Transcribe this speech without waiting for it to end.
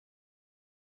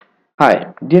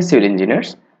Hi, dear civil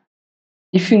engineers.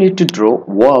 If you need to draw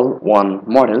wall one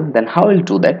model, then how we'll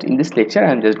do that? In this lecture,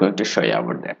 I'm just going to show you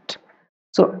about that.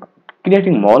 So,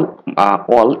 creating wall,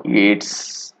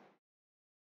 it's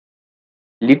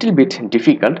little bit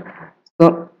difficult.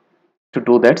 So, to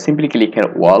do that, simply click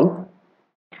here wall,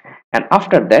 and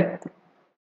after that,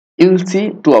 you will see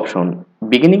two options: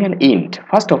 beginning and end.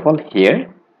 First of all,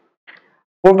 here,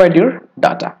 provide your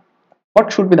data.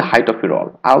 What should be the height of your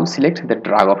wall? I will select the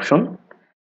drag option,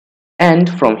 and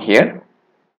from here,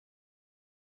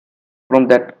 from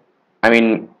that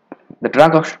the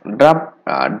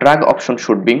drag option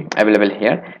should be available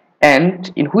here,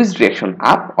 and in which direction,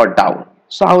 up or down.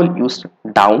 So I will use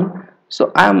down.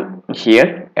 So I am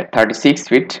here at 36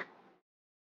 feet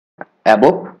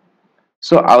above,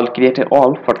 so I will create a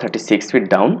wall for 36 feet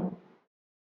down.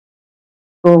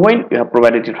 So when you have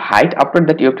provided your height, after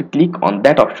that you have to click on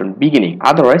that option, beginning.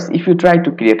 Otherwise, if you try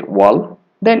to create wall,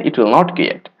 then it will not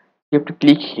create. You have to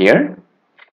click here,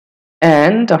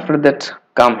 and after that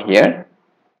come here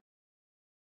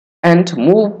and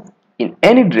move in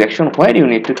any direction where you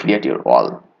need to create your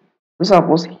wall. So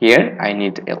suppose here I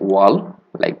need a wall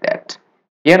like that,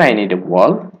 here I need a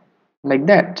wall like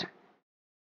that,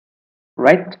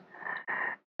 right?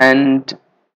 And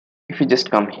if you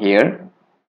just come here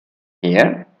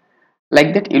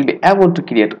like that, you'll be able to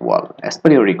create wall as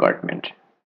per your requirement.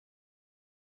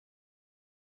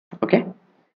 Okay,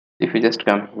 if you just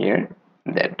come here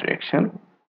in that direction,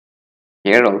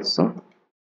 here also,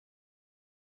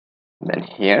 then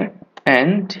here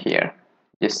and here,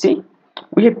 you see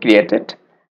we have created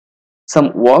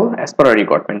some wall as per our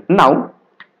requirement. Now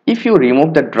if you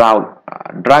remove the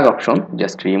drag option,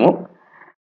 just remove,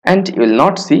 and you will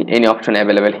not see any option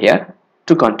available here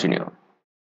to continue.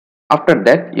 After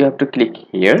that you have to click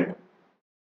here,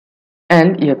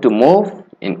 and you have to move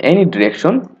in any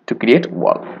direction to create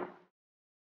wall.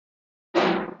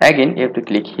 Again you have to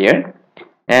click here,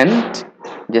 and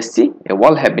just see a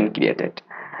wall have been created.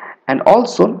 And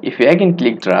also if you again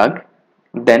click drag,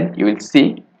 then you will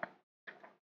see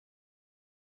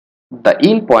the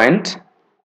end point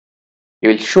it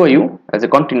will show you as a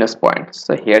continuous point.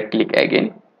 So here click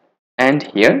again, and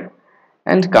here,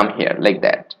 and come here like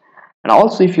that. And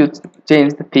also if you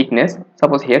change the thickness,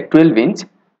 suppose here 12 inch,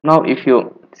 now if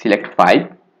you select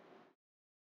 5,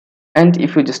 and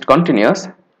if you just continuous,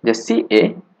 just see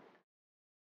a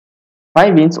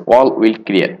 5-inch wall will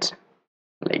create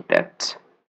like that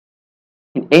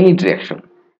in any direction.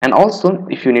 And also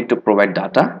if you need to provide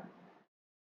data,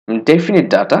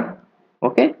 definite data,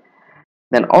 okay,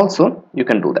 then also you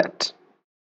can do that.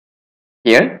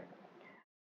 Here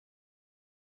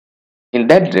in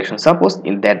that direction, suppose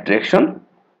in that direction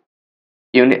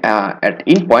you need, at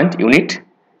end point you need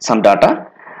some data.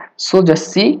 So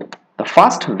just see the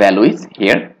first value is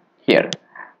here.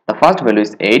 The first value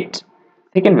is 8,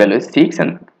 second value is 6,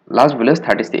 and last value is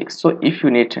 36. So if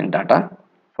you need data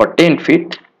for 10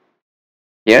 feet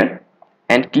here,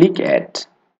 and click at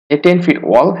a 10 feet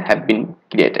wall have been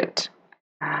created.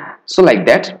 So like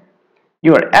that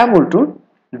you are able to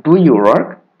do your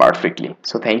work perfectly.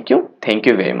 So thank you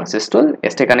very much.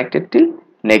 Stay connected till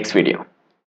next video.